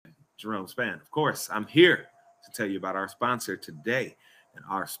Jerome Span. Of course, I'm here to tell you about our sponsor today. And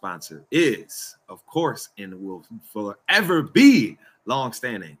our sponsor is, of course, and will forever be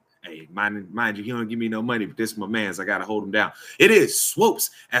longstanding. Hey, mind you, he don't give me no money, but this is my man's. I got to hold him down. It is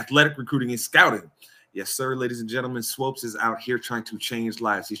Swopes Athletic Recruiting and Scouting. Yes, sir, ladies and gentlemen, Swopes is out here trying to change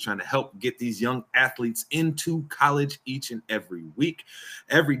lives. He's trying to help get these young athletes into college each and every week.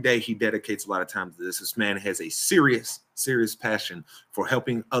 Every day he dedicates a lot of time to this. This man has a serious passion for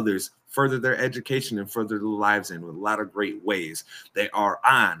helping others further their education and further their lives in with a lot of great ways. They are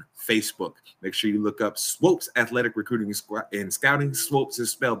on Facebook. Make sure you look up Swopes Athletic Recruiting and Scouting. Swopes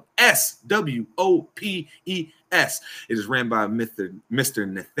is spelled Swopes. It is ran by Mr.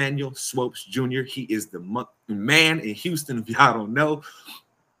 Nathaniel Swopes Jr. He is the man in Houston, if y'all don't know.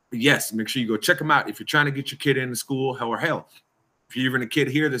 Yes, make sure you go check him out if you're trying to get your kid into school, or hell, if you're even a kid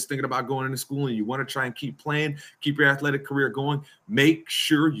here that's thinking about going into school and you want to try and keep playing, keep your athletic career going, make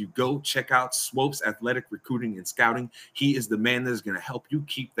sure you go check out Swopes Athletic Recruiting and Scouting. He is the man that is going to help you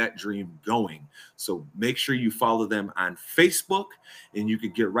keep that dream going. So make sure you follow them on Facebook, and you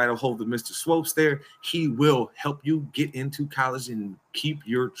can get right a hold of Mr. Swopes there. He will help you get into college and keep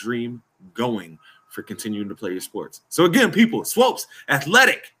your dream going for continuing to play your sports. So again, people, Swopes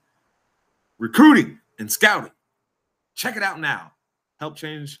Athletic Recruiting and Scouting. Check it out now. Help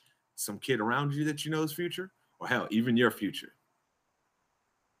change some kid around you that you know's future, or hell, even your future.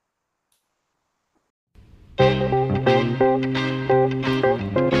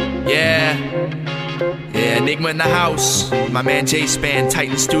 Yeah, Enigma in the house. My man J Span,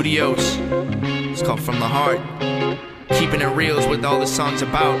 Titan Studios. It's called From the Heart. Keeping it real is what all the song's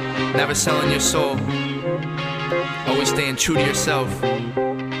about. Never selling your soul. Always staying true to yourself.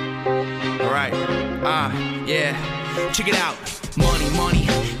 Alright, yeah. Check it out. Money,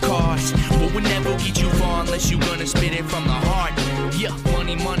 cars. What would never get you far unless you gonna spit it from the heart. Yeah,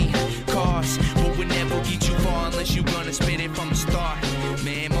 money, cars. What would never get you far unless you gonna spit it from the start.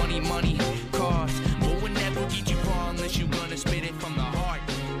 Man, money, cars. What would never get you far unless you gonna spit it from the heart.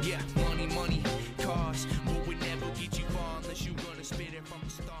 Yeah, money, cars. What would never get you far unless you gonna spit it from the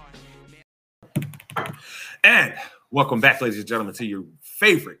start. Man. And welcome back, ladies and gentlemen, to your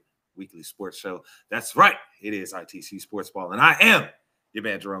favorite weekly sports show. That's right. It is ITC Sports Ball, and I am your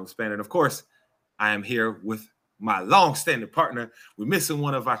man, Jerome Span. And of course, I am here with my long-standing partner. We're missing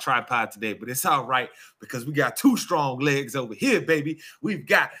one of our tripod today, but it's all right because we got two strong legs over here, baby. We've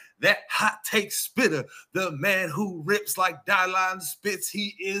got that hot take spitter, the man who rips like Dylon spits.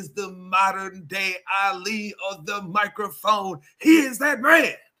 He is the modern-day Ali of the microphone. He is that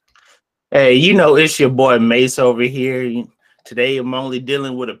man. Hey, you know, it's your boy Mace over here. Today, I'm only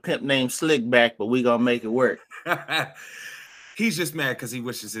dealing with a pimp named Slickback, but we gonna make it work. He's just mad because he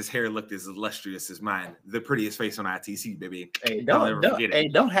wishes his hair looked as illustrious as mine. The prettiest face on ITC, baby. Hey,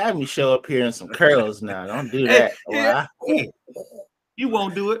 don't have me show up here in some curls now. Don't do that. You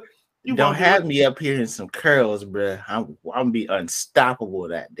won't do it. You don't have me up here in some curls, bro. I'm gonna be unstoppable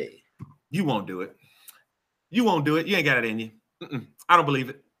that day. You won't do it. You won't do it. You ain't got it in you. I don't believe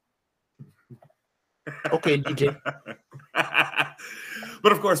it. Okay, DJ.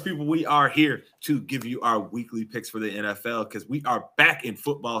 But of course, people, we are here to give you our weekly picks for the NFL because we are back in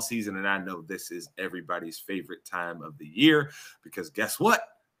football season. And I know this is everybody's favorite time of the year because guess what?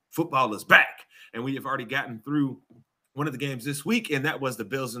 Football is back. And we have already gotten through one of the games this week, and that was the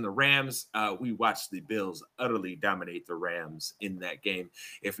Bills and the Rams. We watched the Bills utterly dominate the Rams in that game.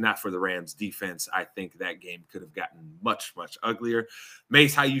 If not for the Rams defense, I think that game could have gotten much, much uglier.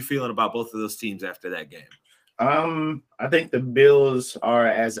 Mace, how you feeling about both of those teams after that game? I think the Bills are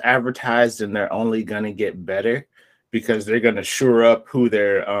as advertised, and they're only going to get better because they're going to shore up who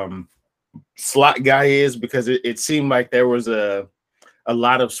their slot guy is, because it seemed like there was a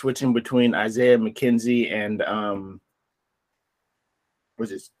lot of switching between Isaiah McKenzie and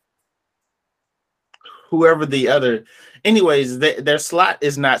whoever the other. Anyways, their slot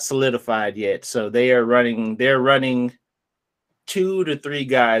is not solidified yet, so they're running 2 to 3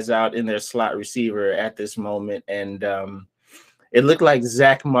 guys out in their slot receiver at this moment, and it looked like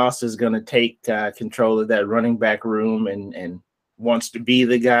Zach Moss is going to take control of that running back room and wants to be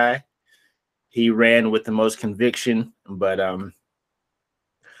the guy. He ran with the most conviction, but I'm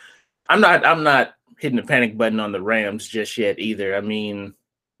not hitting the panic button on the Rams just yet either. I mean,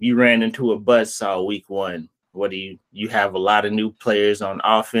 you ran into a buzzsaw week 1. What do you have a lot of new players on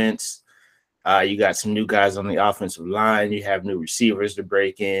offense. You got some new guys on the offensive line. You have new receivers to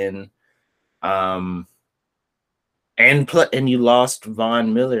break in. And you lost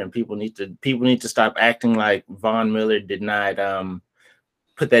Von Miller, and people need to stop acting like Von Miller did not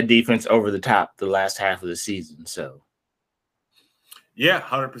put that defense over the top the last half of the season. So Yeah,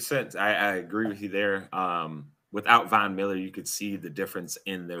 100%. I agree with you there. Without Von Miller, you could see the difference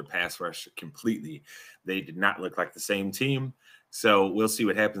in their pass rush completely. They did not look like the same team. So we'll see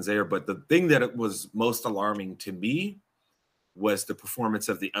what happens there. But the thing that was most alarming to me was the performance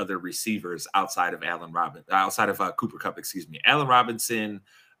of the other receivers outside of Cooper Kupp, excuse me. Allen Robinson,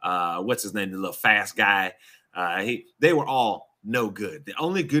 what's his name, the little fast guy. They were all no good. The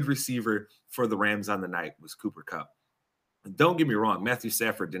only good receiver for the Rams on the night was Cooper Kupp. Don't get me wrong, Matthew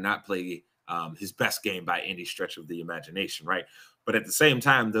Stafford did not play his best game by any stretch of the imagination, right? But at the same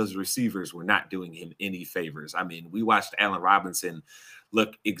time, those receivers were not doing him any favors. I mean, we watched Allen Robinson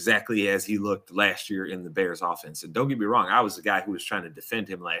look exactly as he looked last year in the Bears offense. And don't get me wrong, I was the guy who was trying to defend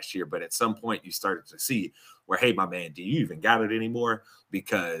him last year, but at some point you started to see where, hey, my man, do you even got it anymore?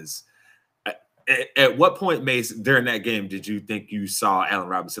 Because at what point, Mace, during that game, did you think you saw Allen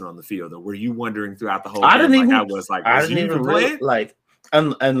Robinson on the field? Or were you wondering throughout the whole game, I didn't even really, like,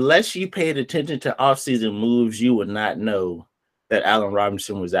 unless you paid attention to offseason moves, you would not know that Allen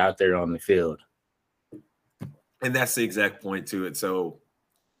Robinson was out there on the field. And that's the exact point to it. So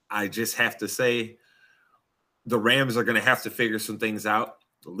I just have to say the Rams are going to have to figure some things out.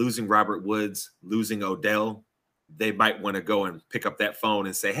 Losing Robert Woods, losing Odell, they might want to go and pick up that phone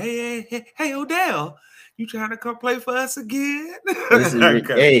and say, hey, Odell, you trying to come play for us again?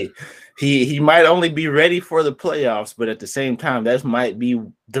 Hey, he might only be ready for the playoffs, but at the same time, that might be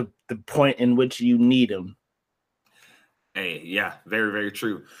the point in which you need him. Hey, yeah, very, very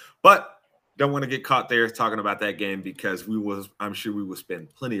true. But don't want to get caught there talking about that game because I'm sure we will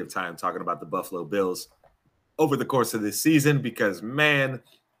spend plenty of time talking about the Buffalo Bills over the course of this season because, man,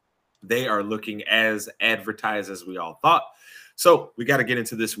 they are looking as advertised as we all thought. So we got to get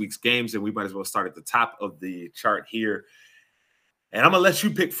into this week's games, and we might as well start at the top of the chart here. And I'm going to let you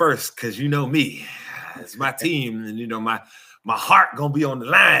pick first because you know me. It's my team, and, you know, my heart going to be on the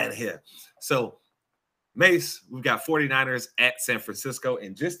line here. So, Mace, we've got 49ers at San Francisco.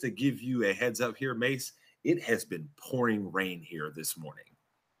 And just to give you a heads up here, Mace, it has been pouring rain here this morning.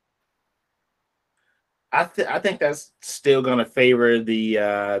 I think that's still going to favor the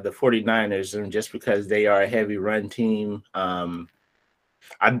 49ers, and just because they are a heavy run team. I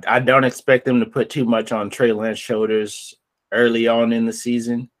don't expect them to put too much on Trey Lance's shoulders early on in the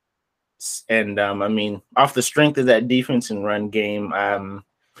season. And, I mean, off the strength of that defense and run game,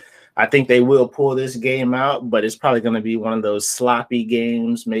 I think they will pull this game out, but it's probably going to be one of those sloppy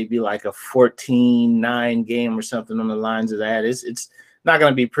games, maybe like a 14-9 game or something on the lines of that. It's not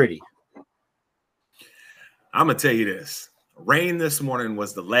going to be pretty. I'm going to tell you this. Rain this morning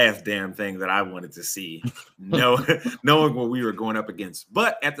was the last damn thing that I wanted to see, knowing what we were going up against.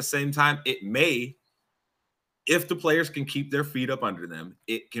 But at the same time, it may, if the players can keep their feet up under them,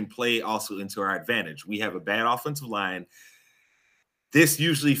 it can play also into our advantage. We have a bad offensive line. This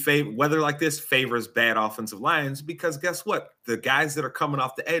usually weather like this favors bad offensive lines because guess what? The guys that are coming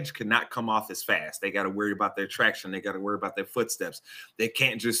off the edge cannot come off as fast. They got to worry about their traction. They got to worry about their footsteps. They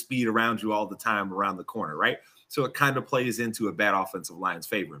can't just speed around you all the time around the corner, right? So it kind of plays into a bad offensive line's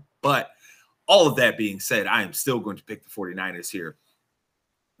favor. But all of that being said, I am still going to pick the 49ers here.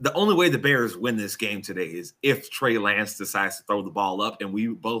 The only way the Bears win this game today is if Trey Lance decides to throw the ball up, and we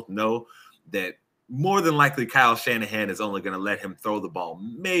both know that more than likely Kyle Shanahan is only going to let him throw the ball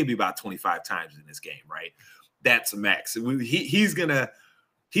maybe about 25 times in this game, right? That's a max. He's gonna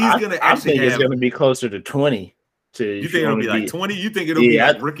I think it's going to be closer to 20. You think it'll be like 20? You think it'll be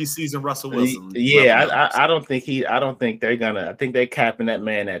like rookie season Russell Wilson? Yeah, I don't think they're gonna. I think they're capping that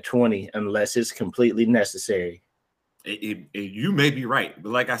man at 20 unless it's completely necessary. You may be right,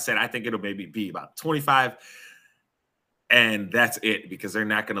 but like I said, I think it'll maybe be about 25. And that's it, because they're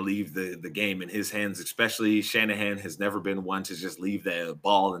not going to leave the game in his hands, especially Shanahan has never been one to just leave the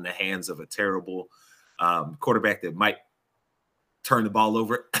ball in the hands of a terrible quarterback that might turn the ball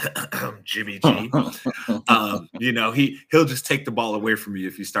over, Jimmy G. He'll just take the ball away from you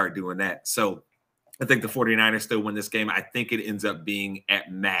if you start doing that. So I think the 49ers still win this game. I think it ends up being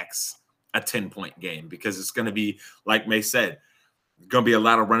at max a 10-point game because it's going to be, like May said, going to be a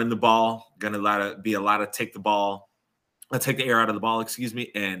lot of running the ball, going to be a lot of take the air out of the ball,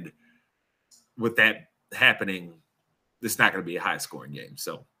 and with that happening, it's not going to be a high-scoring game.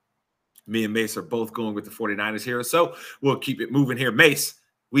 So me and Mace are both going with the 49ers here, so we'll keep it moving here. Mace,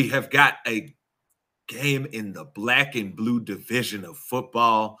 we have got a game in the black and blue division of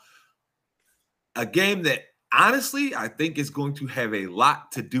football, a game that, honestly, I think is going to have a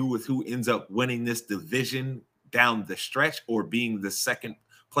lot to do with who ends up winning this division down the stretch or being the second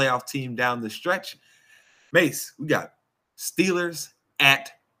playoff team down the stretch. Mace, we got Steelers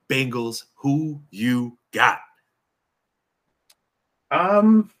at Bengals. Who you got?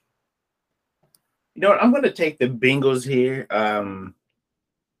 You know what? I'm going to take the Bengals here.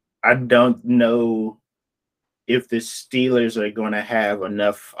 I don't know if the Steelers are going to have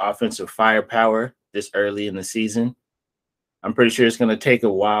enough offensive firepower this early in the season. I'm pretty sure it's going to take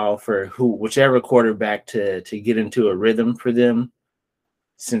a while for whichever quarterback to get into a rhythm for them,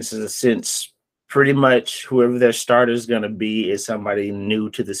 since pretty much whoever their starter is going to be is somebody new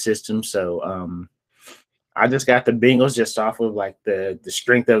to the system. So I just got the Bengals just off of like the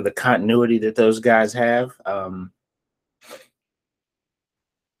strength of the continuity that those guys have.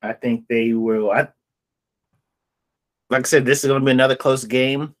 I think they will. Like I said, this is going to be another close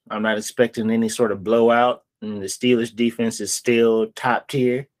game. I'm not expecting any sort of blowout. And the Steelers defense is still top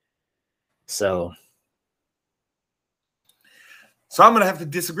tier. So I'm going to have to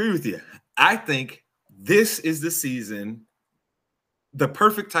disagree with you. I think this is the season, the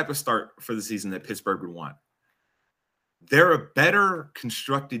perfect type of start for the season that Pittsburgh would want. They're a better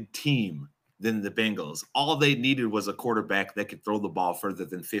constructed team than the Bengals. All they needed was a quarterback that could throw the ball further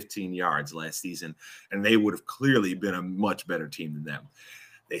than 15 yards last season, and they would have clearly been a much better team than them.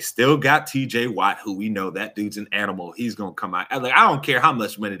 They still got TJ Watt, who we know that dude's an animal. He's going to come out. I don't care how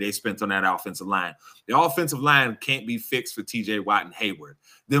much money they spent on that offensive line. The offensive line can't be fixed for TJ Watt and Hayward.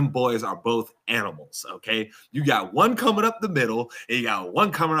 Them boys are both animals, okay? You got one coming up the middle, and you got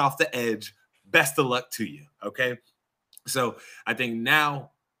one coming off the edge. Best of luck to you, okay? So I think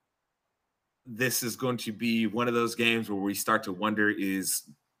now this is going to be one of those games where we start to wonder, is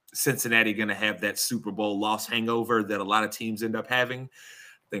Cincinnati going to have that Super Bowl loss hangover that a lot of teams end up having?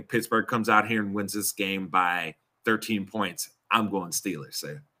 I think Pittsburgh comes out here and wins this game by 13 points. I'm going Steelers.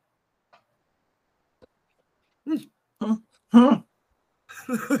 So. Yeah,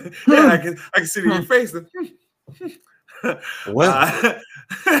 I can see it in your face. Well,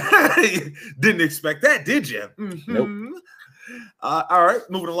 didn't expect that, did you? Nope. All right,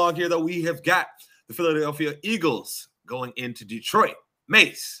 moving along here, though, we have got the Philadelphia Eagles going into Detroit.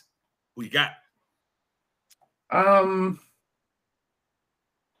 Mace, who you got?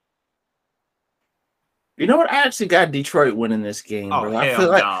 You know what? I actually got Detroit winning this game, bro. I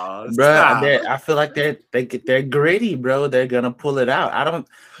feel like they're gritty, bro. They're gonna pull it out.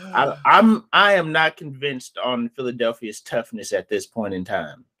 I am not convinced on Philadelphia's toughness at this point in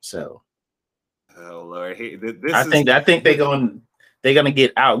time. So, oh Lord, I think they're gonna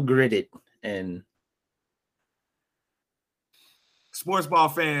get out gritted. And sports ball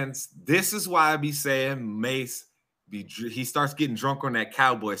fans, this is why I be saying Mace. He starts getting drunk on that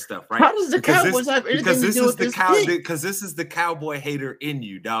cowboy stuff, right? How does the Cowboys have anything to do with this? Because this is the cowboy hater in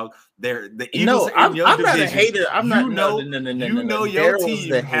you, dog. The Eagles no, in your I'm division. Not a hater. I'm not. No. You know your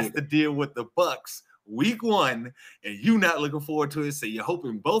team has to deal with the Bucks week 1, and you not looking forward to it. So you're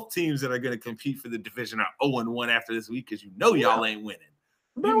hoping both teams that are going to compete for the division are 0-1 after this week, because you know y'all ain't winning.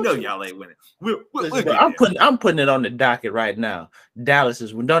 You know y'all ain't winning. I'm putting it on the docket right now. Dallas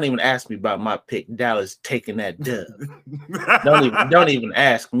is. Don't even ask me about my pick. Dallas taking that dub. Don't even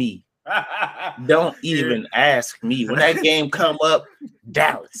ask me. Don't even ask me. When that game come up,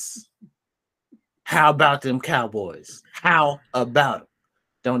 Dallas. How about them Cowboys? How about them?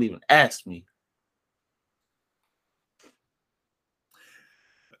 Don't even ask me.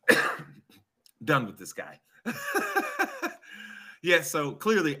 Done with this guy. Yeah, so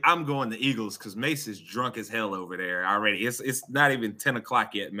clearly I'm going the Eagles because Mace is drunk as hell over there already. It's not even 10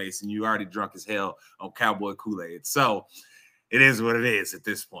 o'clock yet, Mason. You already drunk as hell on Cowboy Kool-Aid. So it is what it is at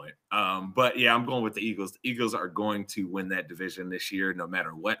this point. But yeah, I'm going with the Eagles. The Eagles are going to win that division this year, no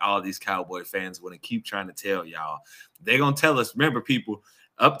matter what all these Cowboy fans want to keep trying to tell y'all. They're going to tell us, remember, people,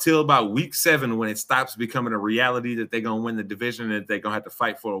 up till about week 7, when it stops becoming a reality that they're going to win the division and they're going to have to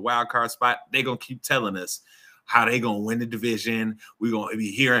fight for a wild card spot, they're going to keep telling us how they going to win the division. We're going to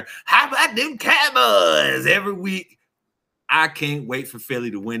be hearing, how about them Cowboys every week? I can't wait for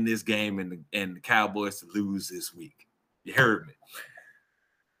Philly to win this game and the Cowboys to lose this week. You heard me.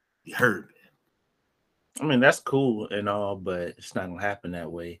 You heard me. I mean, that's cool and all, but it's not gonna happen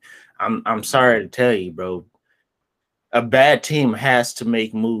that way. I'm sorry to tell you, bro. A bad team has to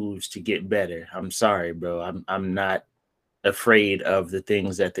make moves to get better. I'm sorry, bro. I'm not afraid of the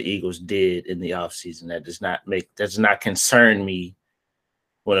things that the Eagles did in the offseason. That does not concern me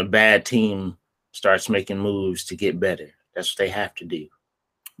when a bad team starts making moves to get better. That's what they have to do.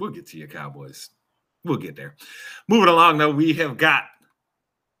 We'll get to your Cowboys. We'll get there. Moving along, though, we have got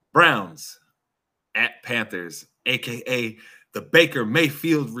Browns at Panthers, a.k.a. the Baker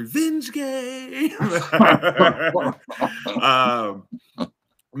Mayfield revenge game.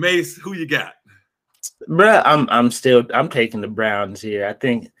 Mace, who you got? Bruh, I'm taking the Browns here. I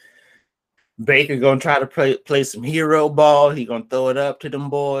think Baker gonna try to play some hero ball. He gonna throw it up to them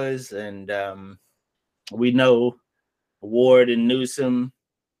boys, and we know Ward and Newsome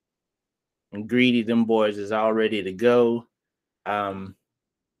and Greedy, them boys is all ready to go.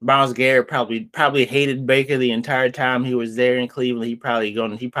 Myles Garrett probably hated Baker the entire time he was there in Cleveland. He probably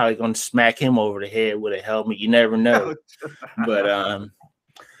gonna smack him over the head with a helmet. You never know. But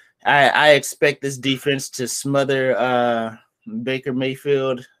I expect this defense to smother Baker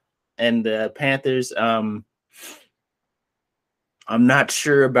Mayfield and the Panthers. I'm not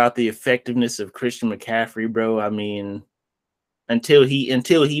sure about the effectiveness of Christian McCaffrey, bro. I mean, until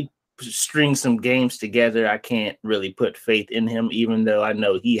he string some games together, I can't really put faith in him, even though I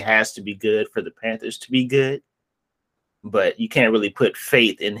know he has to be good for the Panthers to be good. But you can't really put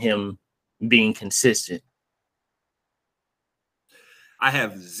faith in him being consistent. I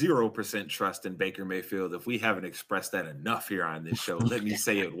have 0% trust in Baker Mayfield. If we haven't expressed that enough here on this show, let me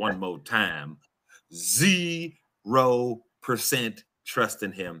say it one more time. 0% trust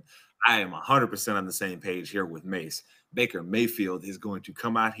in him. I am 100% on the same page here with Mace. Baker Mayfield is going to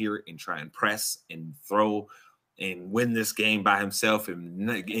come out here and try and press and throw and win this game by himself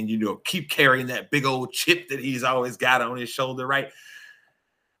and keep carrying that big old chip that he's always got on his shoulder, right?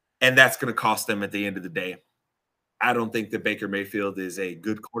 And that's going to cost them at the end of the day. I don't think that Baker Mayfield is a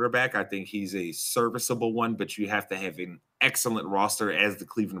good quarterback. I think he's a serviceable one, but you have to have an excellent roster, as the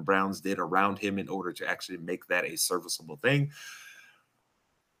Cleveland Browns did, around him in order to actually make that a serviceable thing.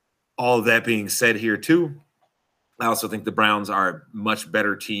 All of that being said here too, I also think the Browns are a much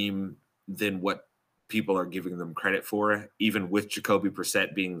better team than what people are giving them credit for, even with Jacoby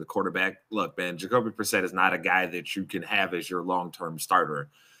Brissett being the quarterback. Look, man, Jacoby Brissett is not a guy that you can have as your long-term starter,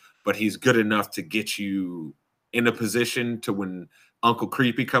 but he's good enough to get you in a position to when Uncle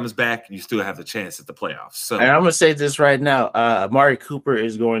Creepy comes back, you still have the chance at the playoffs. So, and I'm going to say this right now. Amari Cooper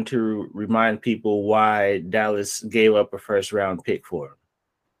is going to remind people why Dallas gave up a first-round pick for him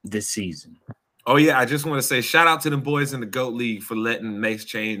this season. Oh, yeah, I just want to say shout out to the boys in the GOAT League for letting Mace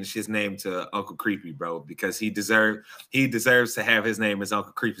change his name to Uncle Creepy, bro, because he deserves to have his name as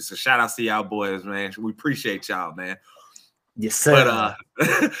Uncle Creepy. So shout out to y'all boys, man. We appreciate y'all, man. Yes, sir.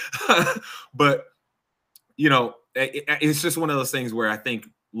 But you know, it's just one of those things where I think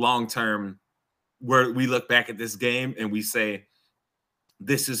long-term, where we look back at this game and we say,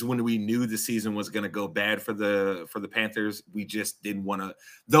 this is when we knew the season was going to go bad for the Panthers. We just didn't want to.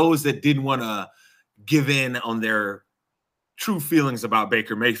 Those that didn't want to give in on their true feelings about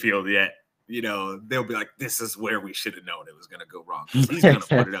Baker Mayfield yet, you know, they'll be like, "This is where we should have known it was going to go wrong." He's going to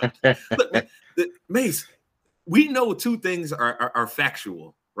put it up. Look, man, Mace, we know two things are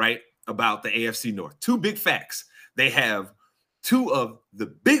factual, right, about the AFC North. Two big facts. They have two of the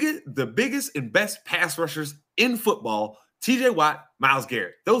biggest and best pass rushers in football. TJ Watt, Myles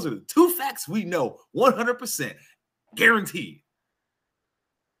Garrett. Those are the two facts we know 100% guaranteed.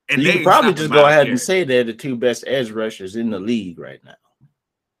 And you could probably just go ahead and say they're the two best edge rushers in the league right now.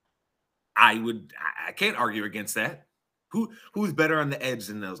 I can't argue against that. Who's better on the edge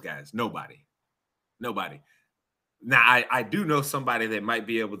than those guys? Nobody. Now, I do know somebody that might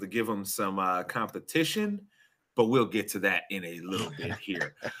be able to give them some competition, but we'll get to that in a little bit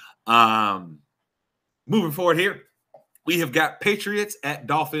here. Moving forward here, we have got Patriots at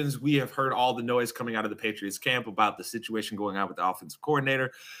Dolphins. We have heard all the noise coming out of the Patriots camp about the situation going on with the offensive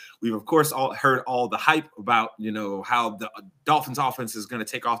coordinator. We've, of course, all heard all the hype about, you know, how the Dolphins offense is going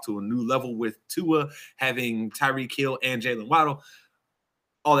to take off to a new level with Tua having Tyreek Hill and Jalen Waddle.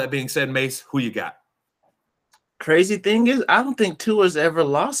 All that being said, Mace, who you got? Crazy thing is, I don't think Tua's ever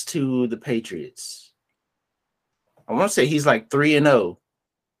lost to the Patriots. I want to say he's like 3-0,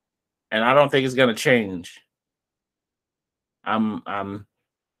 and I don't think it's going to change. I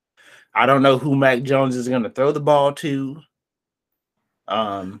don't know who Mac Jones is going to throw the ball to.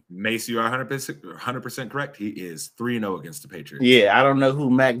 Mace, you are 100% correct. He is 3-0 against the Patriots. Yeah, I don't know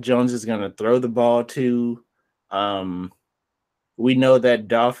who Mac Jones is going to throw the ball to. We know that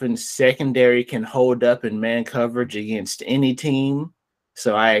Dolphins secondary can hold up in man coverage against any team.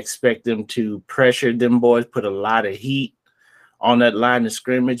 So I expect them to pressure them boys, put a lot of heat on that line of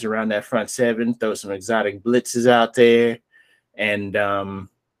scrimmage around that front seven, throw some exotic blitzes out there. And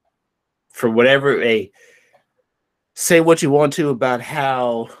for whatever, say what you want to about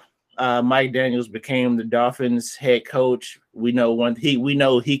how Mike Daniels became the Dolphins head coach. We know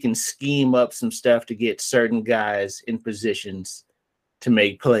he can scheme up some stuff to get certain guys in positions to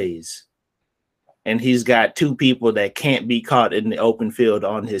make plays. And he's got two people that can't be caught in the open field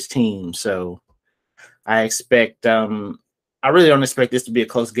on his team. So I expect I really don't expect this to be a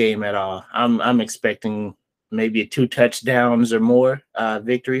close game at all. I'm expecting maybe a 2 touchdowns or more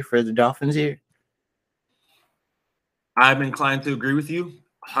victory for the Dolphins here? I'm inclined to agree with you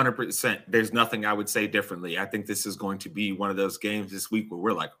 100%. There's nothing I would say differently. I think this is going to be one of those games this week where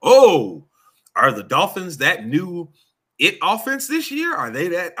we're like, oh, are the Dolphins that new it offense this year? Are they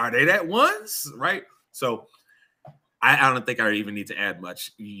that ones? Right. So I don't think I even need to add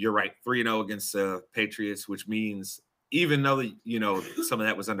much. You're right. 3-0 against the Patriots, which means even though, some of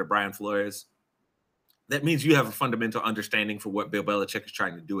that was under Brian Flores, that means you have a fundamental understanding for what Bill Belichick is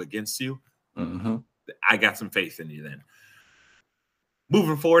trying to do against you. Mm-hmm. I got some faith in you then.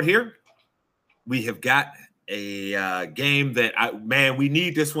 Moving forward here, we have got a game that, we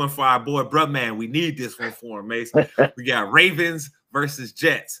need this one for our boy, man. We need this one for him, Mace. We got Ravens versus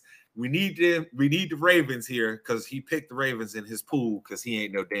Jets. We need the Ravens here because he picked the Ravens in his pool because he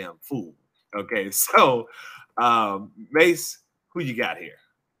ain't no damn fool. Okay, so Mace, who you got here?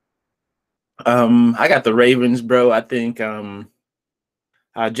 I got the Ravens, bro. I think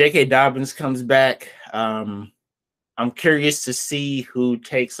J.K. Dobbins comes back. I'm curious to see who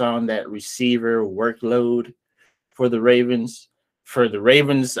takes on that receiver workload for the Ravens. For the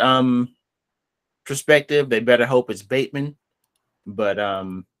Ravens perspective, they better hope it's Bateman. But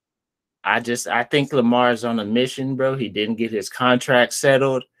I think Lamar's on a mission, bro. He didn't get his contract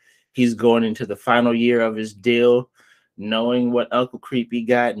settled. He's going into the final year of his deal, knowing what Uncle Creepy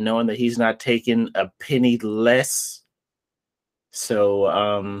got, knowing that he's not taking a penny less.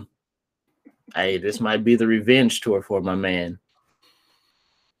 So, this might be the revenge tour for my man.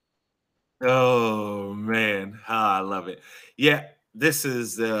 Oh, man. I love it. Yeah, this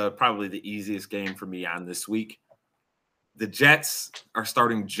is probably the easiest game for me on this week. The Jets are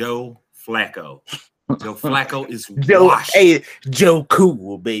starting Joe Flacco. Joe Flacco is washed. Hey, Joe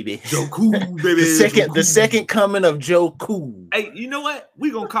Cool, baby. Joe Cool, baby. The second coming of Joe Cool. Hey, you know what?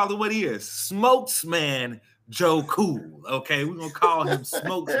 We're going to call him what he is. Smokesman Joe Cool. Okay, we're going to call him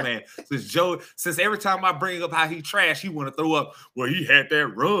Smokesman. Since every time I bring up how he trash, he want to throw up, well, he had that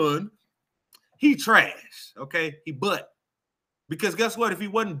run. He trash. Okay, he butt. Because guess what? If he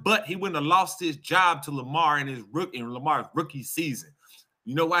wasn't butt, he wouldn't have lost his job to Lamar in Lamar's rookie season.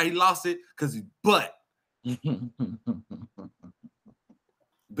 You know why he lost it? Because he's butt.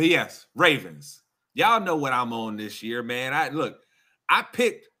 But yes, Ravens. Y'all know what I'm on this year, man. I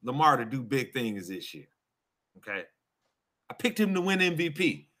picked Lamar to do big things this year. Okay. I picked him to win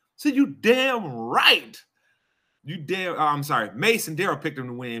MVP. So you damn right. Mace and Daryl picked him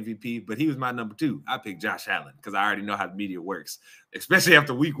to win MVP, but he was my number 2. I picked Josh Allen because I already know how the media works, especially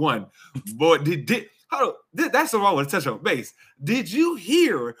after week 1. Boy, that's what I want to touch on. Mace, did you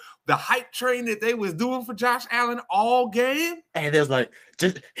hear the hype train that they was doing for Josh Allen all game? And there's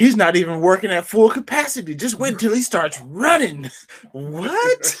he's not even working at full capacity. Just wait until he starts running.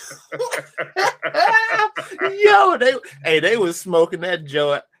 What? Yo, they was smoking that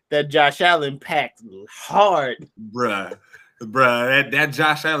Josh Allen pack hard. Bruh, that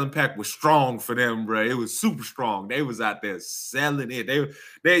Josh Allen pack was strong for them, bruh. It was super strong. They was out there selling it.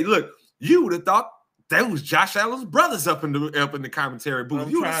 They look, you would have thought that was Josh Allen's brothers up in the commentary booth.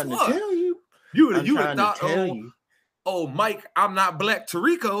 You would have thought, oh, Mike, I'm not Black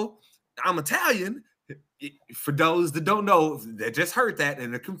Tirico, I'm Italian. For those that don't know, that just heard that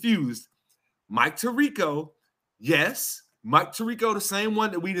and they're confused. Mike Tirico, yes. Mike Tirico, the same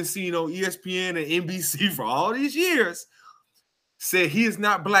one that we done seen on ESPN and NBC for all these years, said he is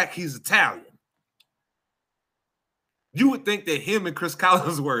not Black, he's Italian. You would think that him and Chris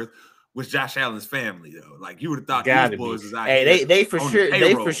Collinsworth was Josh Allen's family, though. Like, you would have thought these boys was out here.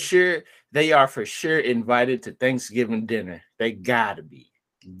 They are for sure invited to Thanksgiving dinner. They got to be.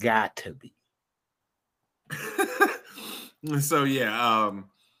 So, yeah,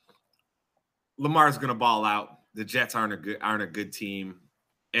 Lamar's going to ball out. The Jets aren't a good team,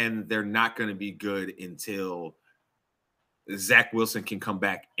 and they're not going to be good until Zach Wilson can come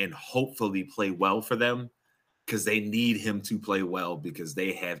back and hopefully play well for them, because they need him to play well because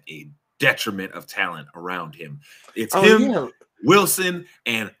they have a detriment of talent around him. It's Wilson,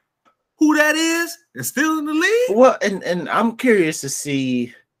 and who that is still in the league. Well, and I'm curious to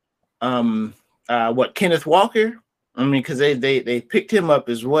see what Kenneth Walker. I mean, because they picked him up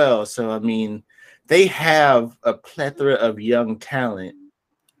as well. So I mean, they have a plethora of young talent,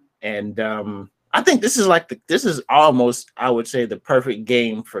 and I think this is almost, I would say, the perfect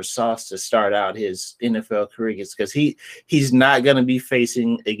game for Sauce to start out his NFL career, because he's not going to be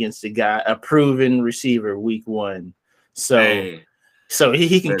facing against a proven receiver week 1, so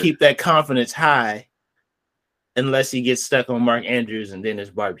he can keep that confidence high, unless he gets stuck on Mark Andrews and then it's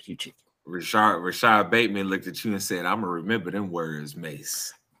barbecue chicken. Rashad Bateman looked at you and said, "I'm gonna remember them words,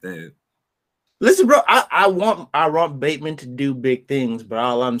 Mace." Listen, bro, I want Bateman to do big things, but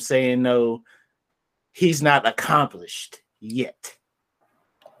all I'm saying, though, he's not accomplished yet.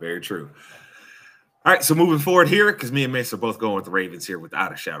 Very true. All right, so moving forward here, because me and Mace are both going with the Ravens here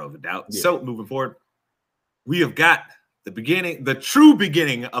without a shadow of a doubt. Yeah. So moving forward, we have got the true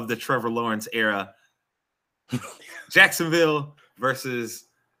beginning of the Trevor Lawrence era. Jacksonville versus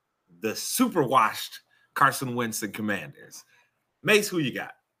the super washed Carson Wentz and Commanders. Mace, who you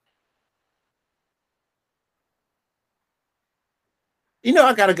got?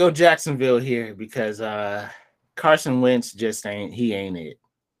 I got to go Jacksonville here because Carson Wentz just ain't it. He ain't it.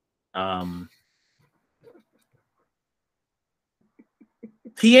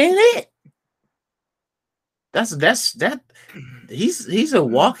 That. He's a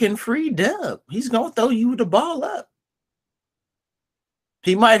walking free dub. He's gonna throw you the ball up.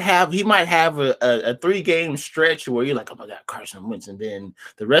 He might have a 3-game stretch where you're like, oh my God, Carson Wentz, and then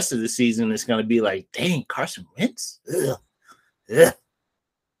the rest of the season is gonna be like, dang, Carson Wentz. Ugh. Ugh.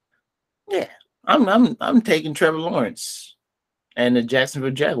 Yeah, I'm taking Trevor Lawrence and the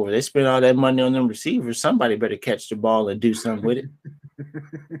Jacksonville Jaguars. They spent all that money on them receivers. Somebody better catch the ball and do something with it.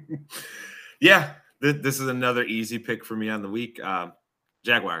 Yeah, this is another easy pick for me on the week.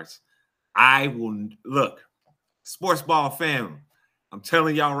 Jaguars. I will look, sports ball fam. I'm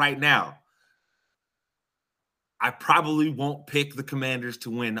telling y'all right now, I probably won't pick the Commanders to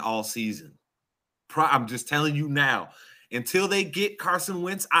win all season. I'm just telling you now. Until they get Carson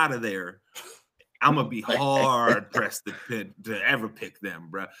Wentz out of there, I'm gonna be hard pressed to ever pick them,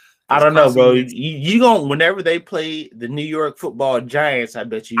 bro. I don't know, bro. You gonna whenever they play the New York Football Giants, I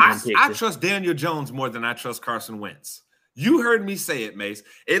bet you. I trust Daniel Jones more than I trust Carson Wentz. You heard me say it, Mace.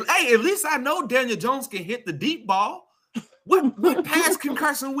 And hey, at least I know Daniel Jones can hit the deep ball. What pass can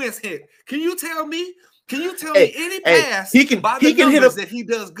Carson Wentz hit? Can you tell me? Can you tell me any pass he can hit him, that he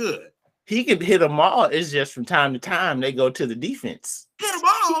does good? He can hit them all. It's just from time to time they go to the defense. Hit them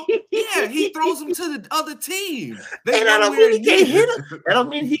all? Yeah, he throws them to the other team. I don't mean he can't hit them. I don't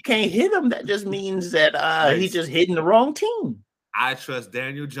mean he can't hit them. That just means that he's just hitting the wrong team. I trust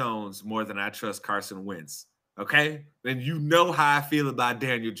Daniel Jones more than I trust Carson Wentz. Okay? And you know how I feel about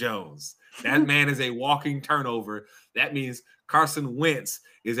Daniel Jones. That man is a walking turnover. That means Carson Wentz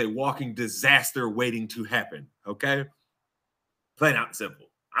is a walking disaster waiting to happen. Okay? Plain out and simple.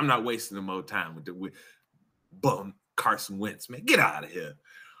 I'm not wasting no more time with bum Carson Wentz, man. Get out of here.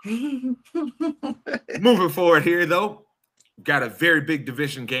 Moving forward here, though, got a very big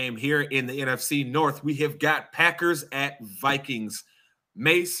division game here in the NFC North. We have got Packers at Vikings.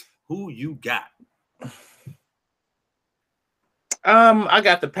 Mace, who you got? I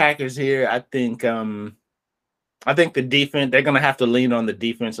got the Packers here. I think the defense, they're gonna have to lean on the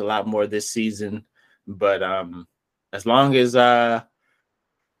defense a lot more this season. But as long as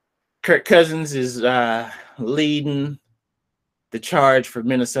Kirk Cousins is leading the charge for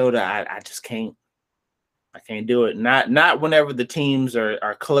Minnesota, I just can't. I can't do it. Not whenever the teams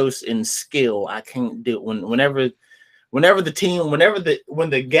are close in skill. I can't do it. When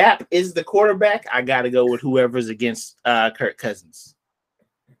the gap is the quarterback, I got to go with whoever's against Kirk Cousins.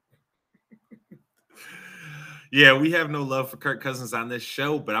 Yeah, we have no love for Kirk Cousins on this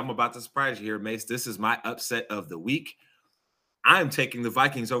show, but I'm about to surprise you here, Mace. This is my upset of the week. I'm taking the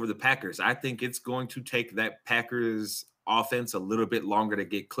Vikings over the Packers. I think it's going to take that Packers offense a little bit longer to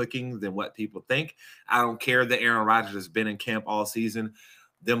get clicking than what people think. I don't care that Aaron Rodgers has been in camp all season.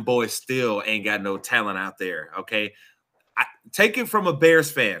 Them boys still ain't got no talent out there, okay? Take it from a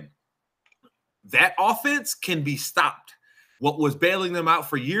Bears fan. That offense can be stopped. What was bailing them out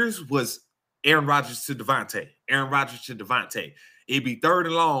for years was Aaron Rodgers to Devontae. Aaron Rodgers to Devontae. It'd be third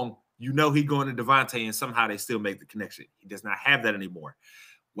and long. You know he going to Devontae, and somehow they still make the connection. He does not have that anymore.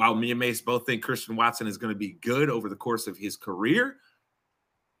 While me and Mace both think Christian Watson is going to be good over the course of his career,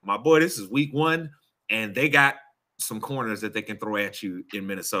 my boy, this is week 1, and they got some corners that they can throw at you in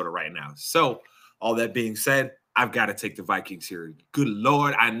Minnesota right now. So all that being said, I've got to take the Vikings here. Good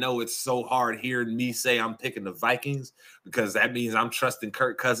Lord, I know it's so hard hearing me say I'm picking the Vikings because that means I'm trusting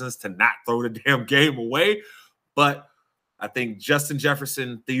Kirk Cousins to not throw the damn game away. But I think Justin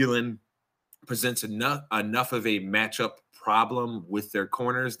Jefferson, Thielen presents enough of a matchup problem with their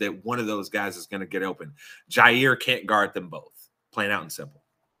corners that one of those guys is going to get open. Jair can't guard them both, plain out and simple.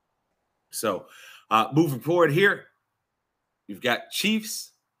 So moving forward here, you've got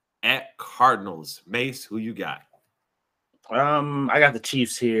Chiefs at Cardinals. Mace, who you got? I got the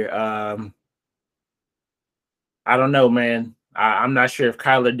Chiefs here. I don't know, man. I'm not sure if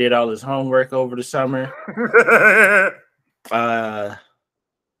Kyler did all his homework over the summer.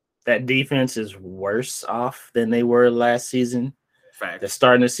 That defense is worse off than they were last season. They're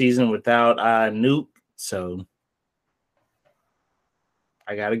starting the season without Nuke, so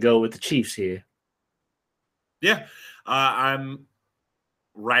I got to go with the Chiefs here. Yeah, I'm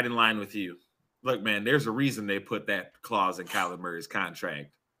right in line with you. Look, man, there's a reason they put that clause in Kyler Murray's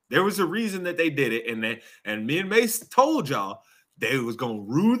contract. There was a reason that they did it, and me and Mace told y'all they was gonna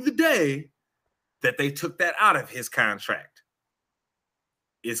rue the day that they took that out of his contract.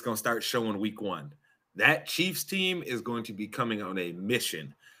 It's gonna start showing week 1. That Chiefs team is going to be coming on a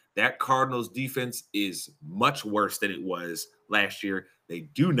mission. That Cardinals defense is much worse than it was last year. They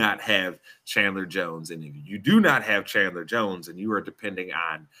do not have Chandler Jones, and if you do not have Chandler Jones, and you are depending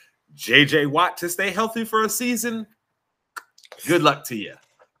on J.J. Watt to stay healthy for a season, good luck to you.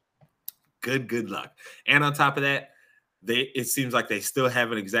 Good luck. And on top of that, it seems like they still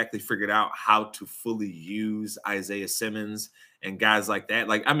haven't exactly figured out how to fully use Isaiah Simmons and guys like that.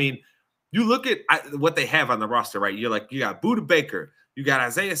 Like, I mean, you look at what they have on the roster, right? You're like, you got Budda Baker, you got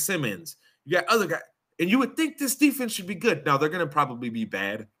Isaiah Simmons, you got other guys, and you would think this defense should be good. Now, they're going to probably be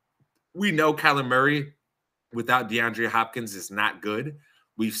bad. We know Kyler Murray without DeAndre Hopkins is not good.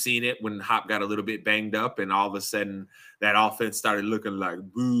 We've seen it when Hop got a little bit banged up, and all of a sudden that offense started looking like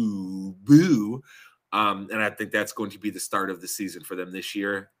boo, boo. And I think that's going to be the start of the season for them this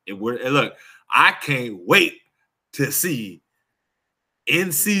year. And look, I can't wait to see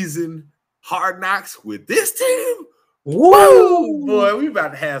in-season Hard Knocks with this team. Woo! Boy, we about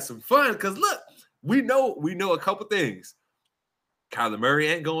to have some fun because, look, we know a couple things. Kyler Murray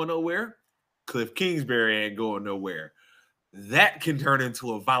ain't going nowhere. Cliff Kingsbury ain't going nowhere. That can turn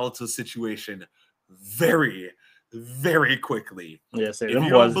into a volatile situation very, very quickly. Yes, if you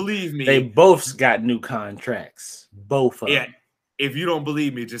don't believe me, they both got new contracts. Both of them. If you don't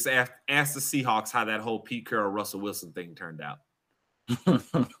believe me, just ask the Seahawks how that whole Pete Carroll, Russell Wilson thing turned out.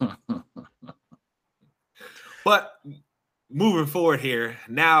 But moving forward here,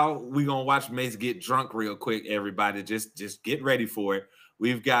 now we're gonna watch Mace get drunk real quick. Everybody, just get ready for it.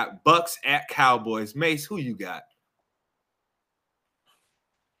 We've got Bucks at Cowboys. Mace, who you got?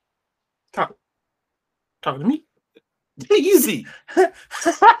 Talk to me. You see.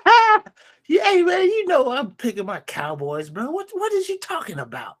 Hey man, you know I'm picking my Cowboys, bro. What is you talking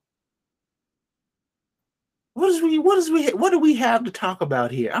about? What do we have to talk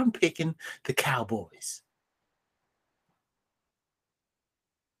about here? I'm picking the Cowboys.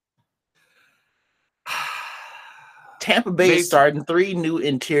 Tampa Bay is starting 3 new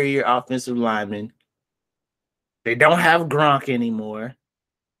interior offensive linemen. They don't have Gronk anymore.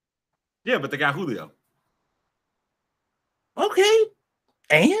 Yeah, but they got Julio. Okay.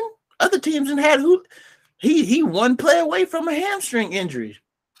 And other teams have had who he one play away from a hamstring injury.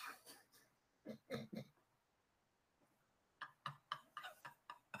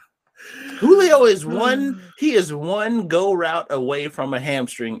 Julio is one go route away from a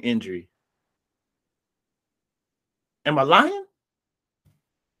hamstring injury. Am I lying?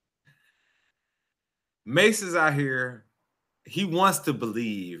 Mace is out here. He wants to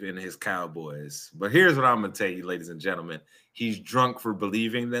believe in his Cowboys. But here's what I'm going to tell you, ladies and gentlemen. He's drunk for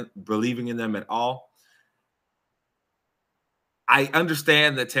believing in them at all. I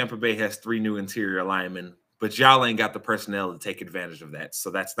understand that Tampa Bay has 3 new interior linemen, but y'all ain't got the personnel to take advantage of that. So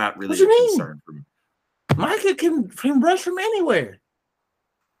that's not really a concern for me. Micah can rush from anywhere.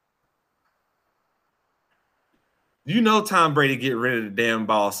 You know Tom Brady get rid of the damn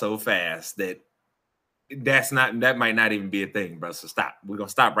ball so fast that might not even be a thing, bro. So stop. We're gonna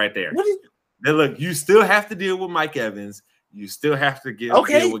stop right there. Now look, you still have to deal with Mike Evans. You still have to deal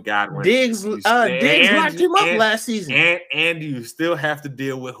with Godwin. Diggs locked him up last season. And you still have to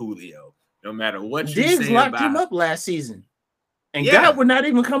deal with Julio. No matter what you Diggs say locked him up last season. And Godwin not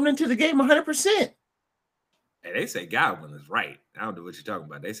even coming into the game 100%. Hey, they say Godwin is right. I don't know what you're talking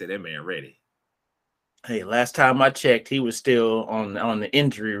about. They say that man ready. Hey, last time I checked, he was still on the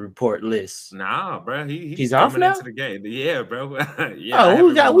injury report list. Nah, bro, he's off now into the game. Yeah, bro. Yeah.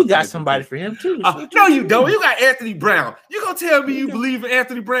 Oh, we got somebody for him too. No, you don't. You got Anthony Brown. You gonna tell me you believe in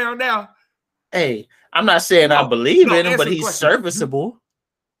Anthony Brown now? Hey, I'm not saying I believe in him, but he's serviceable.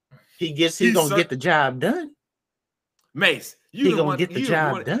 He's gonna get the job done. Mace, he's gonna get the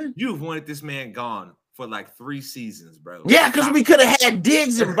job done. You've wanted this man gone for like 3 seasons, bro. Yeah, because we could have had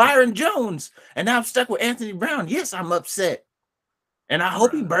Diggs and Byron Jones, and now I'm stuck with Anthony Brown. Yes, I'm upset, and I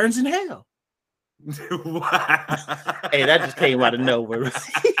hope he burns in hell. Hey, that just came out of nowhere.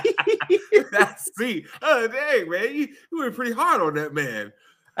 That's me. Oh, dang, man, you were pretty hard on that man.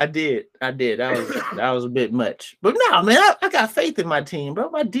 I did. That was a bit much, but no, man, I got faith in my team, bro.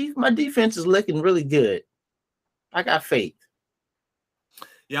 My defense is looking really good. I got faith.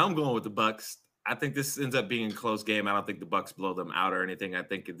 Yeah, I'm going with the Bucks. I think this ends up being a close game. I don't think the Bucks blow them out or anything. I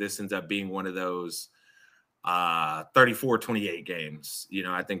think this ends up being one of those 34-28 games. You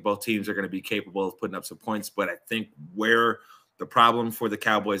know, I think both teams are going to be capable of putting up some points, but I think where the problem for the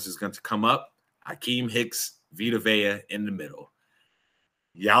Cowboys is going to come up, Hakeem Hicks, Vita Vea in the middle.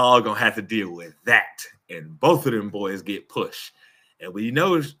 Y'all going to have to deal with that. And both of them boys get pushed. And we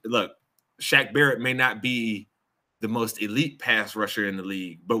know, look, Shaq Barrett may not be the most elite pass rusher in the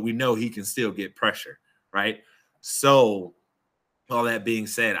league, but we know he can still get pressure, right? So all that being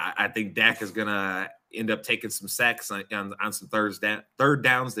said, I think Dak is going to end up taking some sacks on some third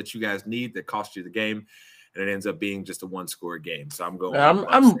downs that you guys need that cost you the game, and it ends up being just a one-score game. So I'm going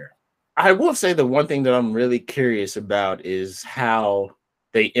there. I will say the one thing that I'm really curious about is how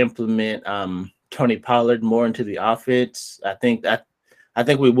they implement Tony Pollard more into the offense. I think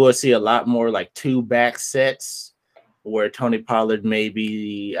we will see a lot more like two back sets where Tony Pollard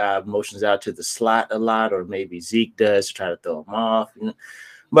maybe motions out to the slot a lot, or maybe Zeke does to try to throw him off. You know?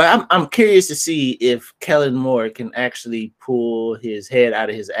 But I'm curious to see if Kellen Moore can actually pull his head out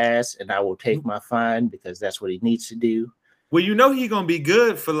of his ass, and I will take my fine because that's what he needs to do. Well, you know he's going to be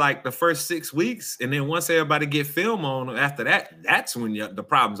good for like the first 6 weeks, and then once everybody get film on after that, that's when the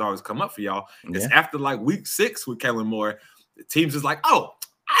problems always come up for y'all. It's after like week 6 with Kellen Moore, the team's just like, oh,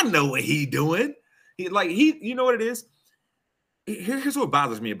 I know what he doing. You know what it is? Here's what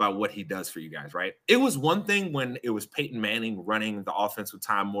bothers me about what he does for you guys, right? It was one thing when it was Peyton Manning running the offense with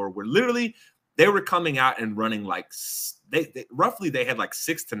Tom Moore, where literally they were coming out and running like they had like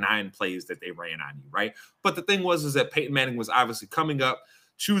 6 to 9 plays that they ran on you, right? But the thing was that Peyton Manning was obviously coming up,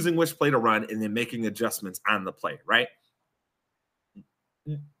 choosing which play to run, and then making adjustments on the play, right?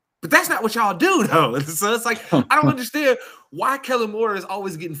 But that's not what y'all do, though. So it's like, I don't understand why Kellen Moore is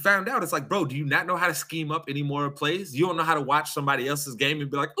always getting found out. It's like, bro, do you not know how to scheme up any more plays? You don't know how to watch somebody else's game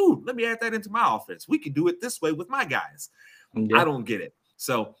and be like, ooh, let me add that into my offense. We can do it this way with my guys. Yeah. I don't get it.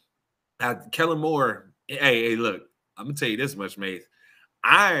 So Kellen Moore, hey, look, I'm going to tell you this much, mate.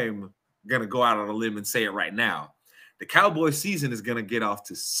 I'm going to go out on a limb and say it right now. The Cowboys season is going to get off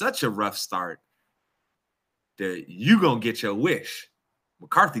to such a rough start that you're going to get your wish.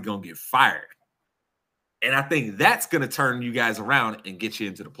 McCarthy going to get fired. And I think that's going to turn you guys around and get you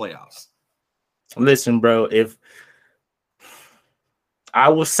into the playoffs. Listen, bro, if I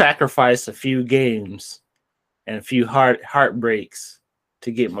will sacrifice a few games and a few heartbreaks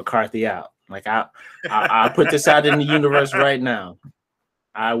to get McCarthy out. Like I'll put this out in the universe right now.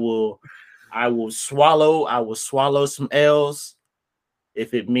 I will swallow some L's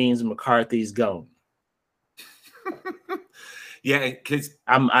if it means McCarthy's gone. Yeah, because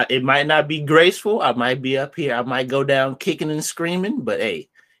it might not be graceful. I might be up here. I might go down kicking and screaming. But hey,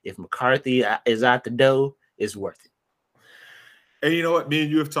 if McCarthy is out the door, it's worth it. And you know what? Me and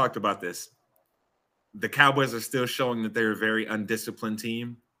you have talked about this. The Cowboys are still showing that they're a very undisciplined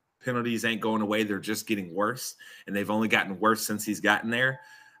team. Penalties ain't going away. They're just getting worse. And they've only gotten worse since he's gotten there.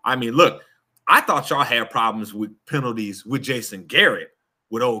 I mean, look, I thought y'all had problems with penalties with Jason Garrett,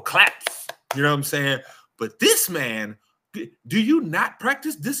 with old Claps. You know what I'm saying? But this man... Do you not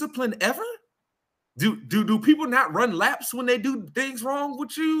practice discipline ever? Do people not run laps when they do things wrong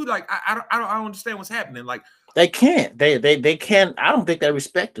with you? Like I don't understand what's happening. Like they can't. They can't. I don't think they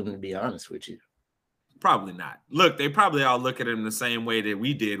respect him, to be honest with you. Probably not. Look, they probably all look at him the same way that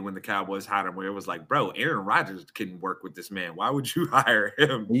we did when the Cowboys hired him, where it was like, bro, Aaron Rodgers couldn't work with this man. Why would you hire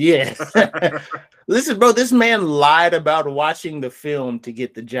him? Yeah. Listen, bro, this man lied about watching the film to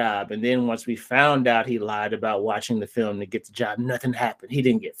get the job. And then once we found out he lied about watching the film to get the job, nothing happened. He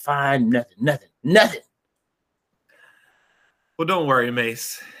didn't get fined, nothing. Well, don't worry,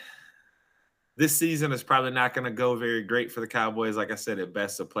 Mace. This season is probably not going to go very great for the Cowboys. Like I said, at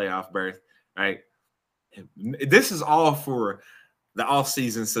best, a playoff berth, right? This is all for the off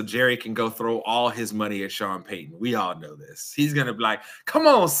season, so Jerry can go throw all his money at Sean Payton. We all know this. He's gonna be like, "Come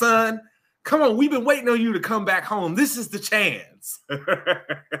on, son, come on. We've been waiting on you to come back home. This is the chance."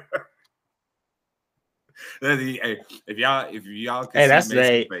 If y'all can that's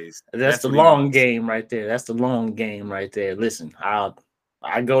see face, that's the long game right there. That's the long game right there. Listen, I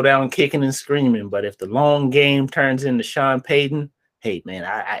go down kicking and screaming, but if the long game turns into Sean Payton, hey man,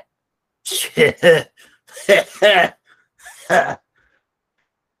 I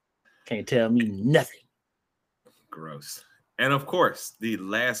can't tell me nothing. Gross. And of course, the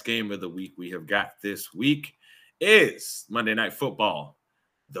last game of the week we have got this week is Monday Night Football,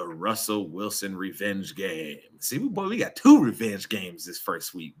 the Russell Wilson revenge game. See, boy, we got 2 revenge games this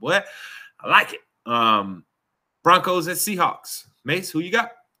first week. Boy, I like it. Broncos at Seahawks. Mace, who you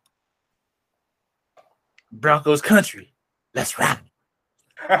got? Broncos country. Let's ride.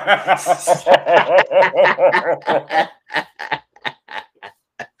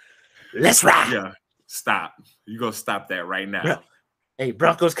 Let's ride. Yeah, stop. You go stop that right now. Hey,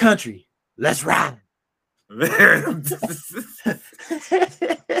 Broncos country. Let's ride.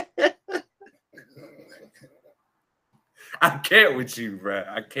 I can't with you, bro.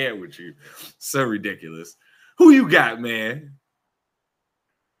 I can't with you. So ridiculous. Who you got, man?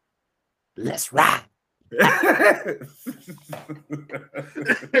 Let's ride.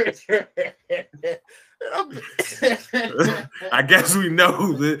 I guess we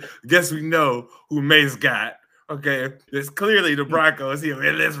know who Mace got. Okay, it's clearly the Broncos here.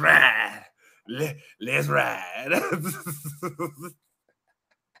 Let's ride. Let's ride.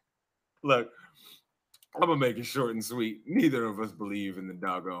 Look, I'm gonna make it short and sweet. Neither of us believe in the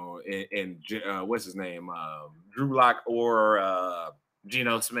doggone and what's his name, Drew Lock or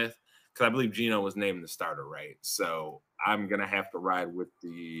Geno Smith, because I believe Geno was named the starter, right? So I'm gonna have to ride with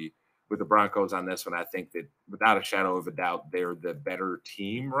the Broncos on this one. I think that without a shadow of a doubt, they're the better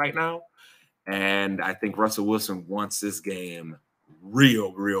team right now, and I think Russell Wilson wants this game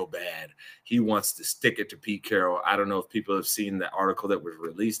real bad. He wants to stick it to Pete Carroll. I don't know if people have seen the article that was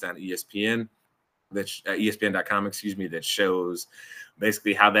released on ESPN. That's ESPN.com, that shows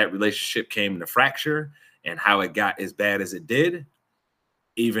basically how that relationship came to fracture and how it got as bad as it did,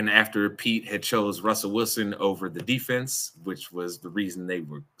 even after Pete had chose Russell Wilson over the defense, which was the reason they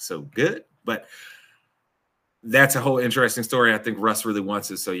were so good. But that's a whole interesting story. I think Russ really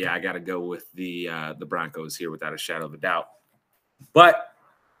wants it. So, yeah, I got to go with the Broncos here without a shadow of a doubt. But,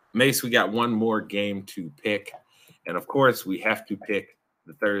 Mace, we got one more game to pick. And, of course, we have to pick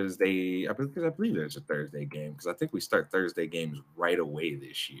the Thursday, I believe there's a Thursday game, because I think we start Thursday games right away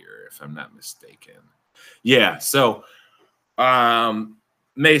this year, if I'm not mistaken. Yeah, so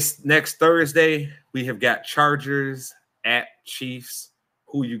Mace, next Thursday, we have got Chargers at Chiefs.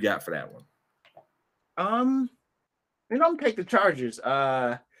 Who you got for that one? I'm gonna take the Chargers.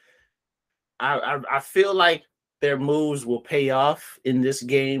 I feel like their moves will pay off in this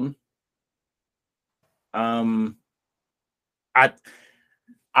game.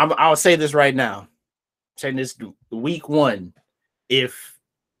 I'll say this right now. I'm saying this week one. If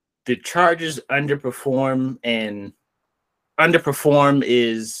the Chargers underperform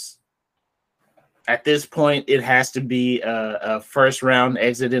is at this point, it has to be a first round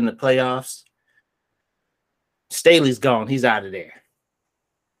exit in the playoffs. Staley's gone. He's out of there.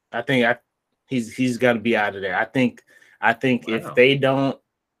 I think he's got to be out of there. I think wow. If they don't,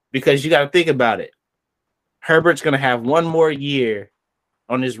 because you got to think about it. Herbert's going to have one more year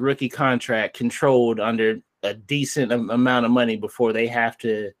on his rookie contract controlled under a decent amount of money before they have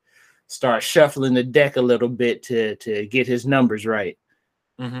to start shuffling the deck a little bit to get his numbers right.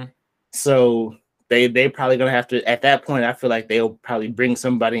 Mm-hmm. So they probably going to have to, at that point, I feel like they'll probably bring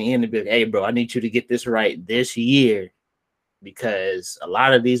somebody in and be like, hey, bro, I need you to get this right this year, because a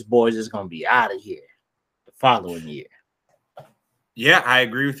lot of these boys is going to be out of here the following year. Yeah, I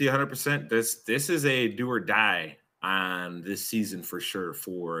agree with you 100%. This is a do or die on this season for sure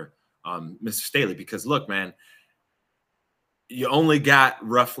for Mr. Staley, because look, man, you only got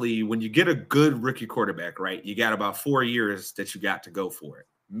roughly, when you get a good rookie quarterback, right, you got about 4 years that you got to go for it.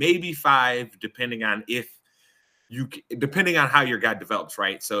 Maybe 5, depending on how your guy develops,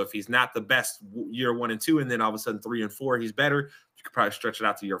 right? So if he's not the best year 1 and 2, and then all of a sudden 3 and 4, he's better, you could probably stretch it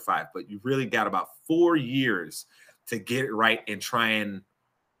out to year 5. But you really got about 4 years to get it right and try and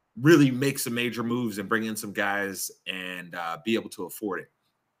really make some major moves and bring in some guys and be able to afford it.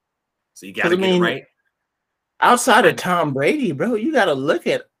 So you got to get it right. Outside of Tom Brady, bro, you got to look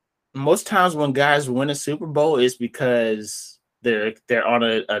at most times when guys win a Super Bowl is because they're on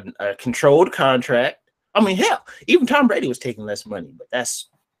a controlled contract. I mean, hell, even Tom Brady was taking less money, but that's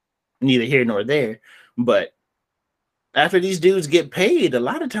neither here nor there. But after these dudes get paid, a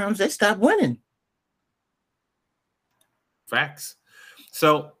lot of times they stop winning. Facts.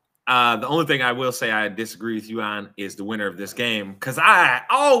 So the only thing I will say I disagree with you on is the winner of this game, because I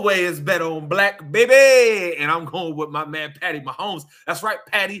always bet on black, baby, and I'm going with my man Patty Mahomes. That's right,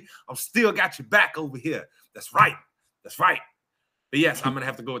 Patty. I'm still got your back over here. That's right. That's right. But yes, I'm going to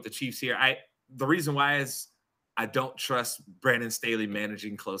have to go with the Chiefs here. The reason why is I don't trust Brandon Staley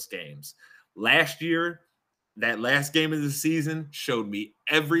managing close games. Last year, that last game of the season showed me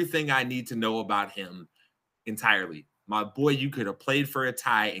everything I need to know about him entirely. My boy, you could have played for a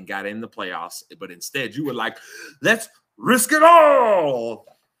tie and got in the playoffs, but instead you were like, let's risk it all.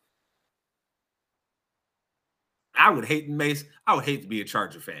 I would hate to be a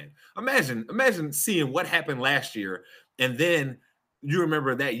Charger fan. Imagine seeing what happened last year, and then you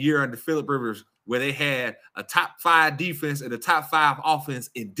remember that year under Phillip Rivers, where they had a top 5 defense and a top 5 offense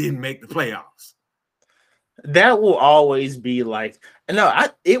and didn't make the playoffs. That will always be like, no,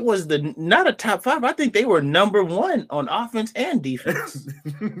 it was not a top 5. I think they were number 1 on offense and defense.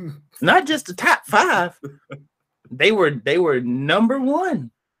 Not just the top 5. They were number 1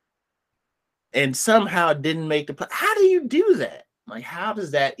 and somehow didn't make the play. How do you do that? Like, how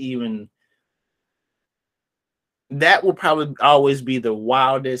does that even? That will probably always be the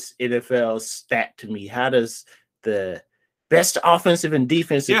wildest NFL stat to me. How does the best offensive and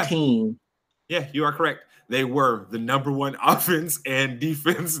defensive team? Yeah, you are correct. They were the number 1 offense and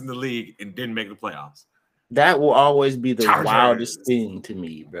defense in the league and didn't make the playoffs. That will always be the wildest thing to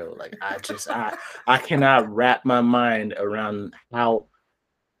me, bro. Like, I cannot wrap my mind around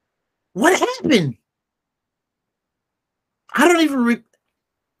what happened. I don't even.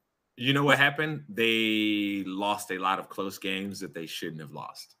 You know what happened? They lost a lot of close games that they shouldn't have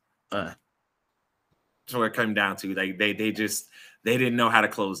lost. That's what it came down to. Like they didn't know how to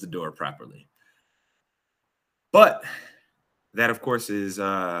close the door properly. But that, of course, is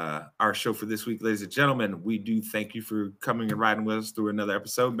our show for this week, ladies and gentlemen. We do thank you for coming and riding with us through another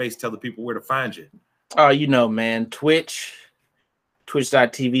episode. Mace, tell the people where to find you. Oh, you know, man,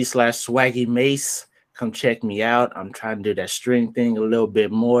 twitch.tv/Swaggy Mace. Come check me out. I'm trying to do that string thing a little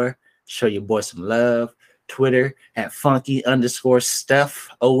bit more. Show your boy some love. Twitter at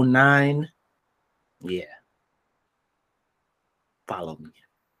funky_stuff09. Yeah. Follow me.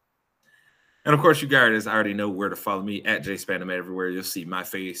 And of course, you guys already know where to follow me at JSpanAman everywhere. You'll see my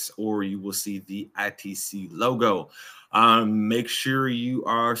face or you will see the ITC logo. Make sure you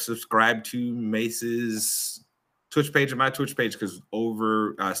are subscribed to Mace's Twitch page and my Twitch page, because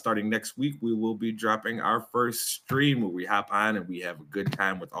over starting next week, we will be dropping our first stream where we hop on and we have a good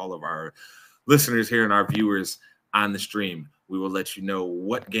time with all of our listeners here and our viewers on the stream. We will let you know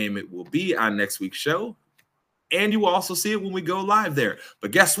what game it will be on next week's show. And you will also see it when we go live there.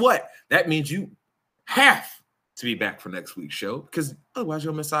 But guess what? That means you have to be back for next week's show, because otherwise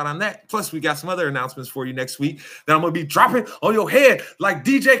you'll miss out on that. Plus, we got some other announcements for you next week that I'm going to be dropping on your head like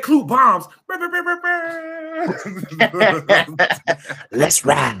DJ Clue bombs. Let's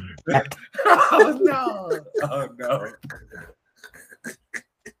ride. Oh, no. Oh,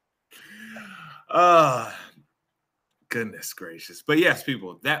 no. Goodness gracious. But yes,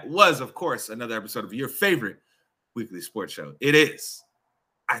 people, that was, of course, another episode of your favorite weekly sports show. It is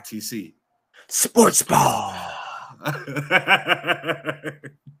ITC Sports Ball.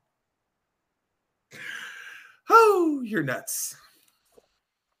 Oh, you're nuts.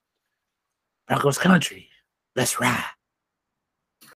 Broncos country. Let's ride.